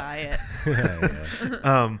stand by it.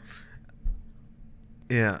 Yeah.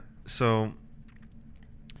 Yeah. So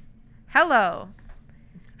Hello.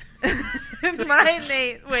 My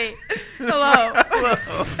name. Wait. Hello.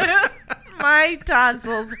 My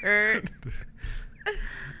tonsils hurt.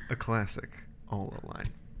 a classic, all line.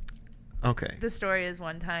 Okay. The story is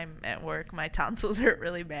one time at work, my tonsils hurt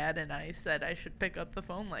really bad, and I said I should pick up the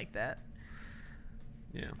phone like that.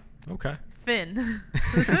 Yeah. Okay. Finn.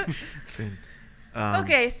 Finn.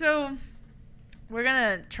 Okay, so we're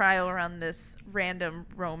gonna trial run this random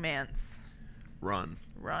romance Run.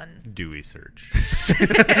 run. Dewey search.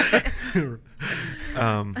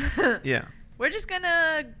 Yeah. We're just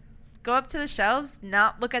gonna go up to the shelves,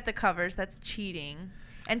 not look at the covers. That's cheating.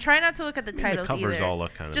 And try not to look at the The titles covers either. all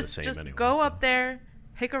look kind of the Just same anyway. go so- up there,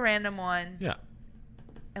 pick a random one, Yeah.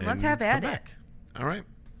 and let's have at come it. back. All right.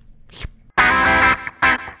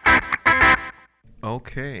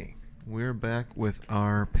 Okay. We're back with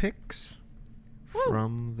our picks Woo.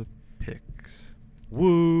 from the picks.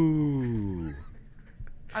 Woo.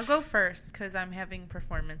 I'll go first because I'm having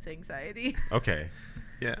performance anxiety. Okay.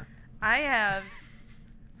 Yeah. I have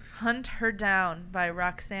Hunt Her Down by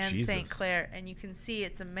Roxanne St. Jesus. Clair. And you can see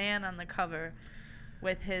it's a man on the cover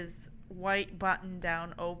with his white button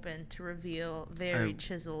down open to reveal very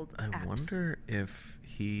chiseled I abs. wonder if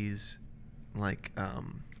he's like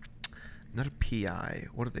not a PI.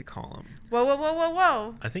 What do they call him? Whoa, whoa, whoa, whoa,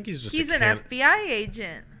 whoa. I think he's just He's a an FBI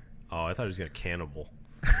agent. Oh, I thought he was gonna cannibal.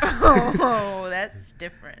 Oh, that's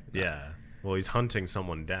different. Yeah. Well, he's hunting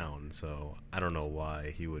someone down, so I don't know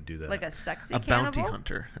why he would do that. Like a sexy A cannibal? bounty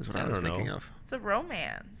hunter is what I I was don't thinking know. of. It's a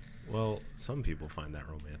romance. Well, some people find that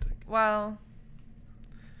romantic. Well,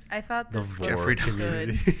 I thought The this vor Jeffrey looked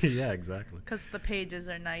good community. Yeah, exactly. because the pages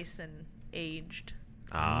are nice and aged.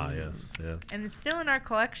 Ah, yes, yes. And it's still in our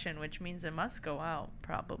collection, which means it must go out,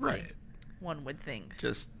 probably. Right. One would think.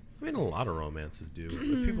 Just I mean, a lot of romances do.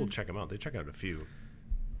 If people check them out, they check out a few.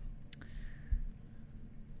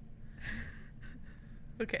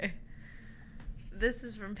 Okay. This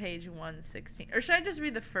is from page 116. Or should I just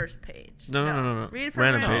read the first page? No. Read it from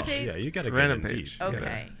Random random page. page. Yeah, you got to get Random in page. deep.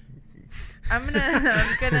 Okay. I'm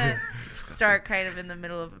gonna start kind of in the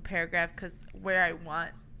middle of a paragraph because where I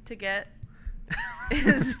want to get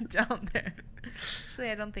is down there.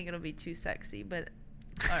 Actually, I don't think it'll be too sexy, but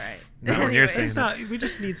all right. No, you're Anyways. saying It's not. We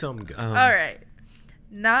just need something good. All right.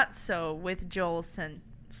 Not so with Joel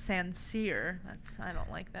Sanseer. I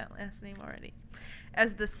don't like that last name already.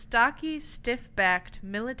 As the stocky, stiff-backed,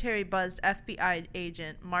 military-buzzed FBI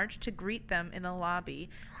agent marched to greet them in the lobby,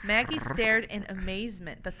 Maggie stared in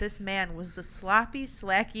amazement that this man was the sloppy,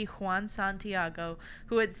 slacky Juan Santiago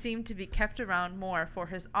who had seemed to be kept around more for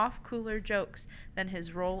his off-cooler jokes than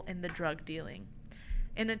his role in the drug dealing.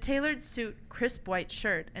 In a tailored suit, crisp white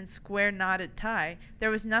shirt, and square knotted tie, there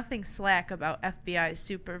was nothing slack about FBI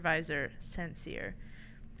supervisor Sanseer.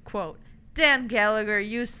 Quote, Dan Gallagher,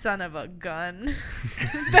 you son of a gun.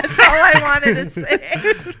 That's all I wanted to say.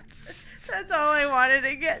 That's all I wanted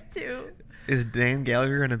to get to. Is Dan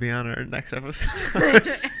Gallagher going to be on our next episode?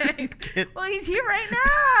 Well, he's here right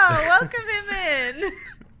now. Welcome him in.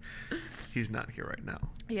 He's not here right now.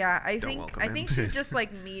 Yeah, I Don't think welcome I him. think she's just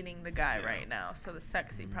like meeting the guy right now, so the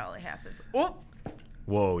sexy probably happens. Oh,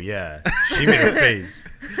 Whoa, yeah. She made a face.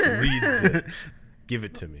 Reads it. Give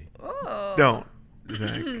it to me. oh. Don't,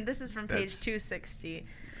 Zach. This is from page That's- 260.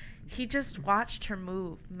 He just watched her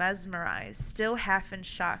move, mesmerized, still half in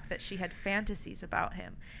shock that she had fantasies about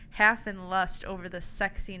him, half in lust over the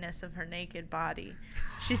sexiness of her naked body.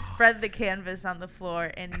 She spread the canvas on the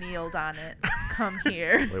floor and kneeled on it. Come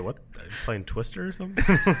here. Wait, what? Are you playing Twister or something?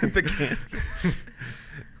 The can.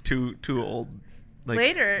 Too old. Like,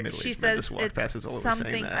 Later, middle-aged she men says just walk past us it's all over saying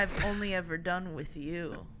something that. I've only ever done with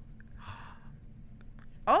you.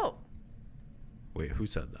 Oh, Wait, who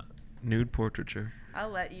said that? Nude portraiture. I'll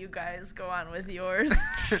let you guys go on with yours.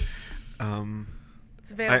 It's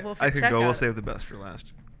available for I could checkout. go. We'll save the best for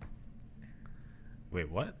last. Wait,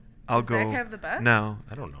 what? I'll Does go. Zach have the best? No.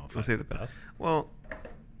 I don't know if We'll I save have the best. best. Well,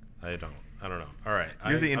 I don't know. All right.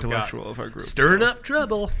 you're the I've got intellectual of our group. Stirring so- up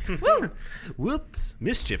trouble. Woo! Whoops.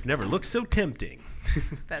 Mischief never looks so tempting.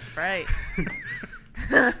 That's right.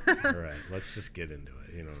 All right. Let's just get into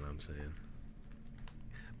it. You know what I'm saying?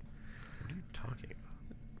 What are you talking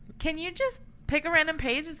about? Can you just pick a random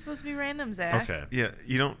page? It's supposed to be random, Zach. Okay. Yeah,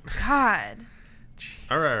 you don't. God.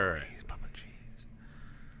 All right. Jeez, Papa, jeez.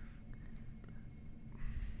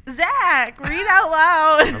 Zach, read out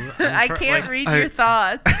loud. I'm I try- can't like, read I- your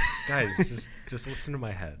thoughts. Guys, just listen to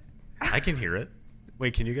my head. I can hear it.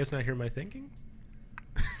 Wait, can you guys not hear my thinking?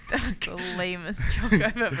 That was the lamest joke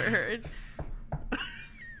I've ever heard.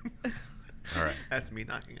 All right. That's me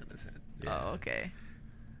knocking on his head. Yeah. Oh, okay.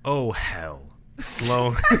 Oh, hell.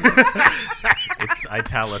 Sloan. It's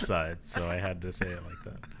italicized, so I had to say it like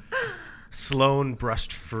that. Sloan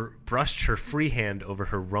brushed her free hand over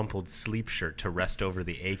her rumpled sleep shirt to rest over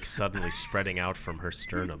the ache suddenly spreading out from her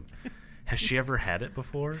sternum. Has she ever had it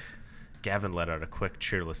before? Gavin let out a quick,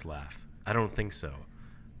 cheerless laugh. I don't think so.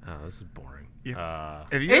 Oh, this is boring.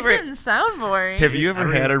 Have you It ever? didn't sound boring. Have you I ever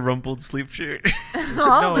don't had even- a rumpled sleep shirt?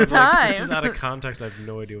 all no, the like, time? this is out of context. I have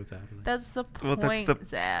no idea what's happening. That's the Well, point, that's the-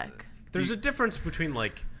 Zach. There's a difference between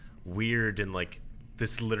like weird and like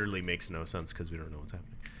this literally makes no sense because we don't know what's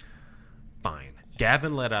happening. Fine.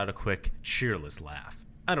 Gavin let out a quick, cheerless laugh.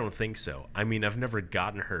 I don't think so. I mean, I've never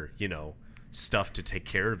gotten her, stuff to take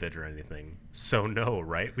care of it or anything. So no,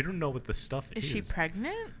 right? We don't know what the stuff is. Is she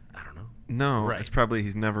pregnant? I don't know. No, Right. it's probably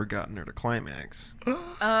he's never gotten her to climax.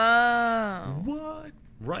 Oh. What?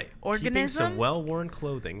 Right. Keeping Organism? some well-worn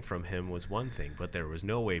clothing from him was one thing, but there was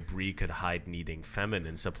no way Bree could hide needing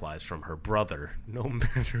feminine supplies from her brother, no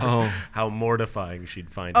matter Oh. how mortifying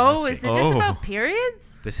she'd find Oh, asking. is it just Oh. about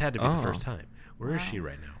periods? This had to be the Oh. first time. Where is she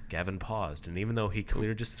right now? Gavin paused, and even though he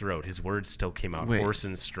cleared his throat, his words still came out Wait. hoarse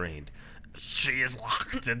and strained. She is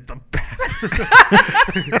locked in the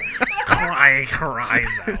bathroom. Crying her eyes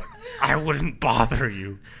out. I wouldn't bother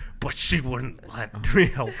you, but she wouldn't let me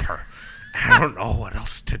help her. I don't know what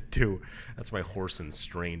else to do. That's my hoarse and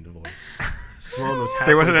strained voice. Sloan was halfway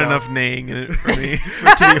There wasn't down. enough neighing in it for me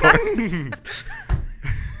to be honest.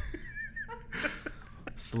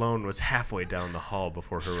 Sloan was halfway down the hall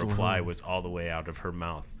before her Sloan. reply was all the way out of her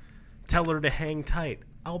mouth. Tell her to hang tight.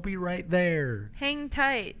 I'll be right there. Hang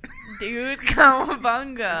tight, dude.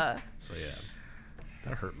 Cowabunga. So yeah,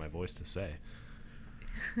 that hurt my voice to say.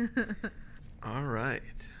 All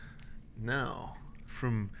right. Now,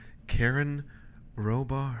 from Karen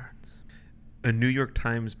Robards, a New York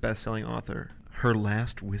Times bestselling author, her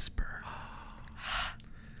last whisper.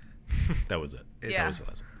 That was it. Yeah. That was the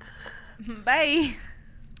last one. Bye.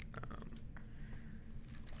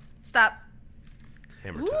 Stop.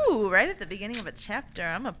 Hammer time. Ooh, right at the beginning of a chapter.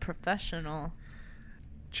 I'm a professional.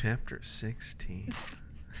 Chapter 16.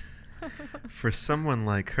 For someone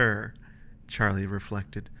like her, Charlie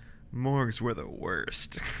reflected, morgues were the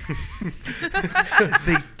worst.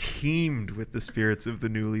 They teemed with the spirits of the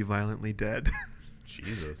newly violently dead.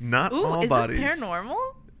 Jesus. Not Ooh, all is bodies. this paranormal?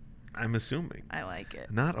 I'm assuming. I like it.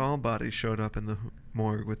 Not all bodies showed up in the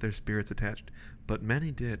morgue with their spirits attached, but many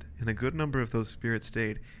did, and a good number of those spirits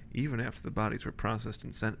stayed even after the bodies were processed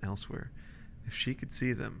and sent elsewhere. If she could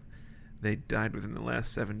see them, they died within the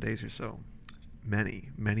last 7 days or so. Many,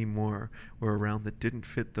 many more were around that didn't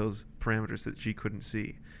fit those parameters that she couldn't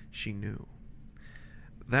see. She knew.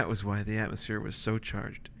 That was why the atmosphere was so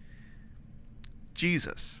charged.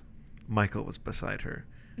 Jesus. Michael was beside her.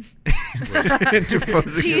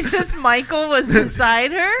 Interposing Jesus Michael was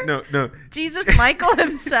beside her? No. Jesus Michael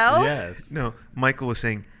himself? Yes. No, Michael was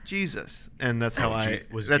saying Jesus, and that's how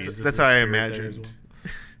Was that's Jesus that's in how I spirit there as imagined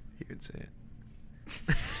well? he would say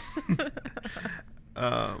it.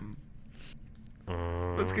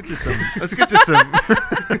 Let's get to some.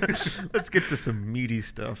 Let's get to some meaty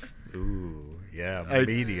stuff. Ooh, yeah, I-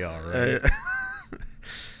 meaty, all right.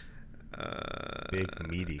 Uh, Big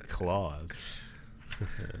meaty claws.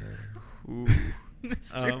 ooh.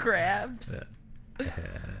 Mr. Krabs.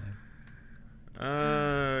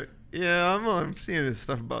 Yeah, I'm seeing this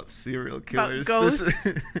stuff about serial About killers. ghosts?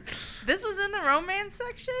 This- This was in the romance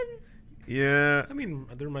section? yeah. I mean,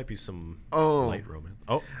 there might be some Oh. light romance.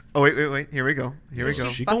 Oh, Oh wait. Here we go. Here we Did go.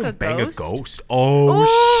 she Fuck gonna a bang ghost? a ghost?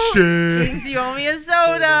 Oh, shit! Jeez, you owe me a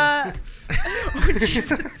soda. Oh,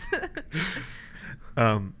 Jesus.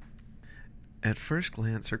 At first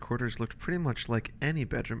glance, her quarters looked pretty much like any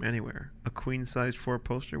bedroom anywhere. A queen-sized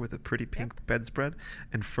four-poster with a pretty pink bedspread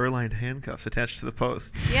and fur-lined handcuffs attached to the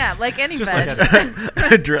post. Yeah, like any Just bed.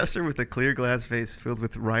 like A dresser with a clear glass vase filled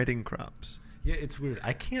with riding crops. Yeah, it's weird.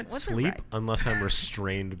 I can't What's a sleep right? unless I'm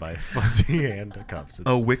restrained by fuzzy handcuffs. A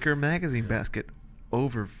It's- wicker magazine basket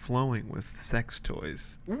overflowing with sex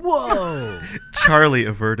toys. Whoa! Charlie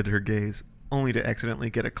averted her gaze, only to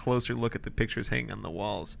accidentally get a closer look at the pictures hanging on the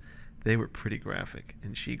walls. They were pretty graphic,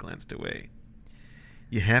 and she glanced away.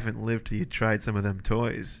 You haven't lived till you tried some of them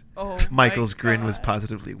toys. Oh, Michael's my grin was God.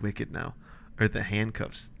 positively wicked now. Or the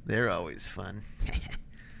handcuffs. They're always fun.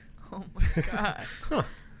 Oh, my God. Huh.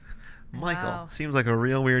 Michael Wow. seems like a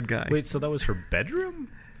real weird guy. Wait, so that was her bedroom?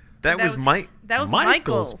 that was Mike. That was Michael's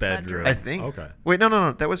Michael's bedroom. bedroom. I think. Okay. Wait,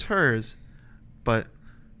 no. That was hers. But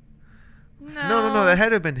no. That had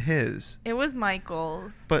to have been his. It was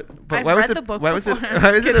Michael's. But I've why was read it? the book why was it? before, I'm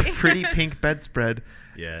Why just was it a kidding. pretty pink bedspread?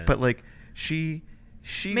 Yeah. But like she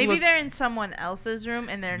Maybe looked- they're in someone else's room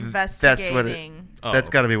and they're That's what it. investigating. Oh, That's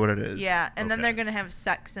got to okay. be what it is. Yeah, and then Okay. they're going to have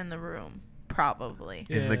sex in the room. Probably.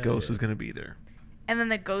 Yeah. And the ghost is gonna be there. And then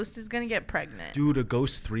the ghost is going to get pregnant. Dude, a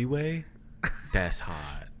ghost three-way? That's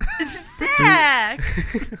hot. Zach!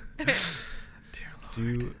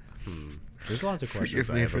 There's lots of Forgive questions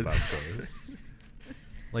I me have for about this. ghosts.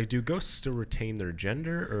 Like, do ghosts still retain their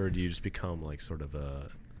gender, or do you just become like sort of a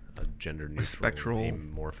gender neutral, spectral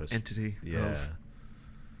amorphous entity Yeah. of-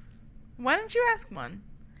 Why don't you ask one?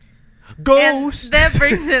 Ghosts. And that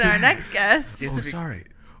brings in our next guest. Yes. Oh, sorry.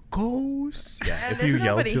 Ghosts. Yeah. And If there's you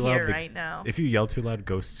yell nobody too loud, here right now. if you yell too loud,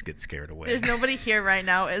 ghosts get scared away. There's nobody here right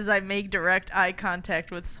now as I make direct eye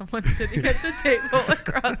contact with someone sitting at the table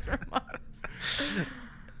across from us.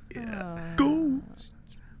 Yeah. Ghosts.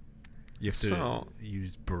 You have to So,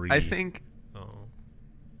 use breathe. I think. Oh.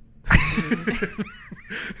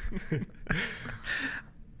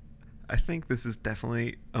 I think this is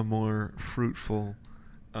definitely a more fruitful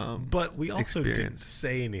But we also didn't experience.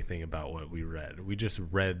 say anything about what we read. We just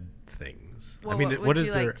read things. Well, I mean, what what would is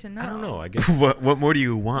you there? like to I don't know? know. I guess What more do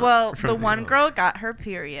you want? Well, from the me? one girl got her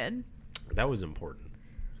period. that was important.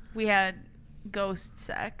 We had ghost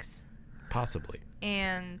sex, Possibly.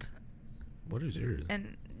 and What is yours?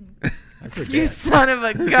 and I forget. you son of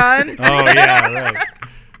a gun. Oh yeah, right.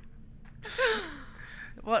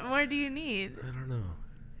 What more do you need? I don't know.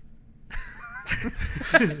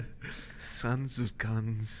 Sons of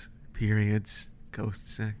guns, periods,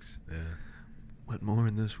 ghost sex. Yeah. What more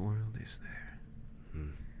in this world is there? Hmm.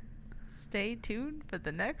 Stay tuned for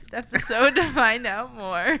the next episode to find out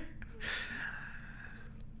more.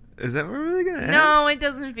 Is that what we're really gonna end? No, it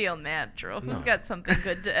doesn't feel natural. Who's No. got something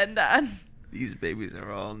good to end on? These babies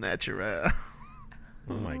are all natural.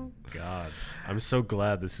 Oh my god. I'm so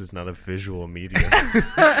glad this is not a visual medium.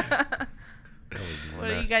 That was What are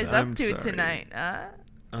you messed guys up. up I'm to sorry. tonight?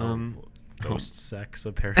 Ghost sex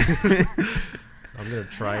apparently. I'm gonna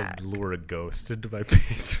try and Snack. lure a ghost into my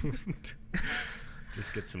basement.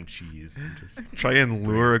 Just get some cheese and just Try and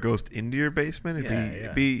lure a ghost into your basement. It'd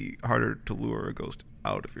Yeah. be harder to lure a ghost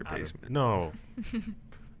out of your out of- basement. No.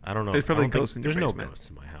 I don't know. There's probably I don't think- ghosts in your There's no basement. ghosts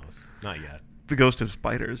in my house. Not yet. The ghost of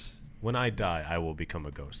spiders. When I die, I will become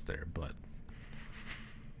a ghost there, but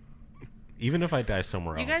even if I die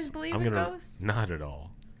somewhere You else, guys believe I'm in gonna ghosts? not at all.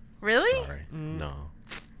 Really? Sorry. Mm. No.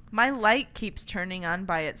 My light keeps turning on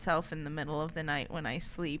by itself in the middle of the night when I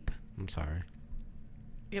sleep. I'm sorry.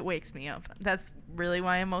 It wakes me up. That's really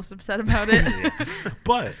why I'm most upset about it. Yeah.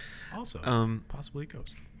 But also possibly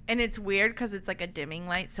ghost. And it's weird because it's like a dimming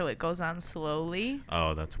light, so it goes on slowly.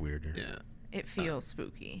 Oh, that's weirder. Yeah. It feels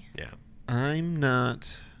spooky. Yeah.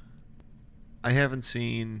 I haven't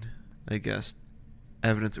seen, I guess,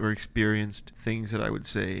 evidence or experienced things that I would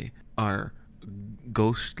say are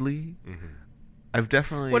ghostly. Mm-hmm. I've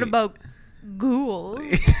definitely. What about ghouls?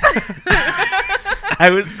 I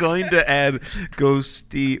was going to add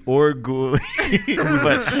ghosty or ghouly,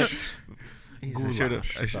 but I should've-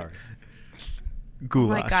 Goulash. I should- Sorry.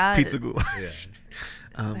 Goulash, God. pizza goulash. Yeah. Is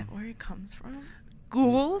Um, that where it comes from?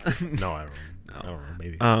 Ghouls? No, I don't. No. I don't know.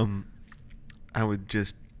 Maybe. I would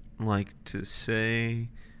just like to say,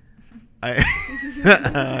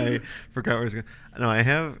 I forgot where I was going. No, I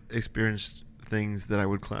have experienced things that I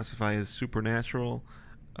would classify as supernatural.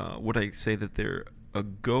 Would I say that they're a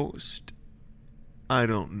ghost? I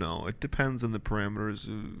don't know. It depends on the parameters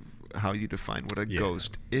of how you define what a Yeah.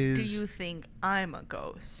 ghost Do is. you think I'm a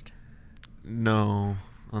ghost? No,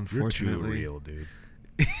 You're unfortunately. too real, dude.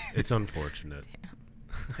 It's unfortunate.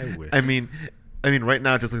 I wish. I mean, right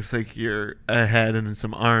now it just looks like you're a head and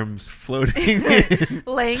some arms floating in.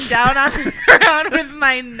 Laying down on the ground with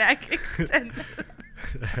my neck extended.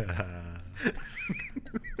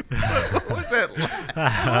 What was that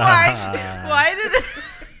laugh? Why did it...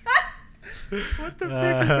 What the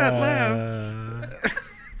frick is that laugh?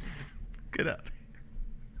 Get out.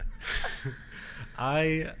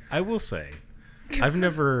 I will say, I've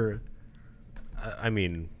never. I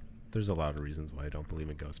mean, there's a lot of reasons why I don't believe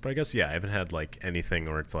in ghosts, but I guess I haven't had like anything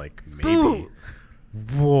where it's like maybe. Boo.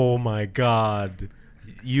 Whoa, my God!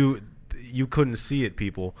 You couldn't see it,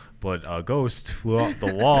 people, but a ghost flew out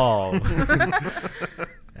the wall,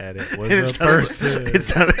 and it was And a person. It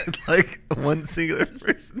sounded like one singular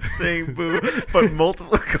person saying boo, but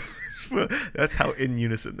multiple ghosts. That's how in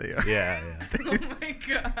unison they are. Yeah. Oh my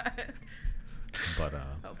god. But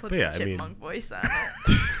I'll put but yeah, the I mean, chipmunk voice on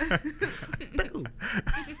it.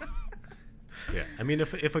 yeah, I mean,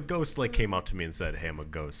 if a ghost like came up to me and said, "Hey, I'm a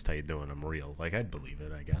ghost. How you doing? I'm real." Like, I'd believe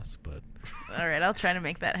it, I guess. But All right, I'll try to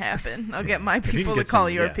make that happen. I'll get my If you can people to get call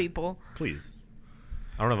some- your yeah. people. please,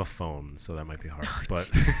 I don't have a phone, so that might be hard. But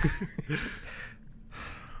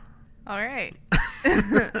All right.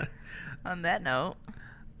 On that note,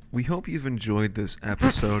 We hope you've enjoyed this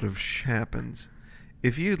episode of Shappens.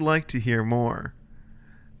 If you'd like to hear more,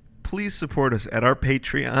 please support us at our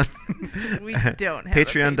Patreon. We don't have a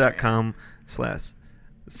Patreon.com slash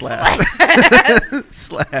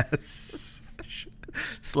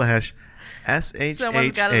SHHH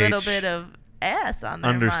someone's got a little bit of ass on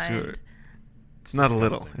their mind. It's not a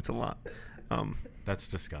little, disgusting. it's a lot. that's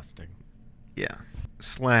disgusting. Yeah.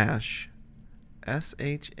 /SHHH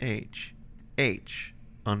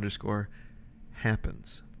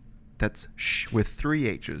 _happens. That's sh with 3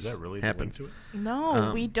 H's. Is that really happens. the link to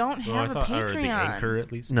No, we don't it? Well, have I a thought, or the Anchor Patreon.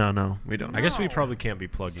 at least. No, we don't. I guess we No. probably can't be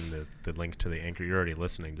plugging the link to the Anchor. You're already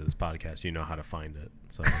listening to this podcast. You know how to find it.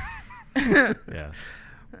 So yeah.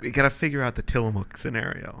 We gotta figure out the Tillamook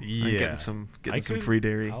scenario. Yeah. Getting some I free could-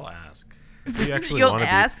 dairy. I'll ask. If you actually You'll want to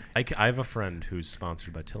ask? I have a friend who's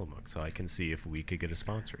sponsored by Tillamook, so I can see if we could get a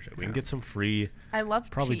sponsorship. We can get some free, I love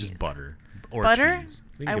probably cheese. just butter or Butter? cheese.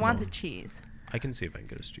 We can I get want both. the cheese. I can see if I can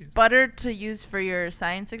get us cheese. Butter to use for your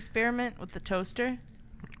science experiment with the toaster.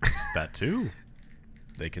 That too.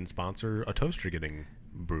 They can sponsor a toaster getting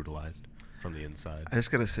brutalized from the inside. I just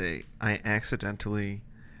gotta say, I accidentally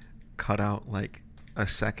cut out like a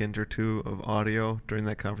second or two of audio during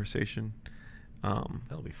that conversation.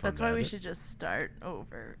 That'll be fun. That's to why we edit. should just start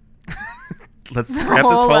over. Let's The scrap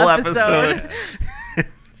this whole whole episode. episode.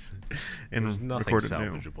 There's and nothing record it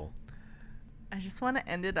new. salvageable. I just want to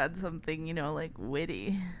end it on something, like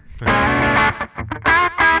witty.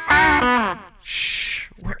 Shh,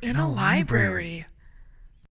 we're in a library.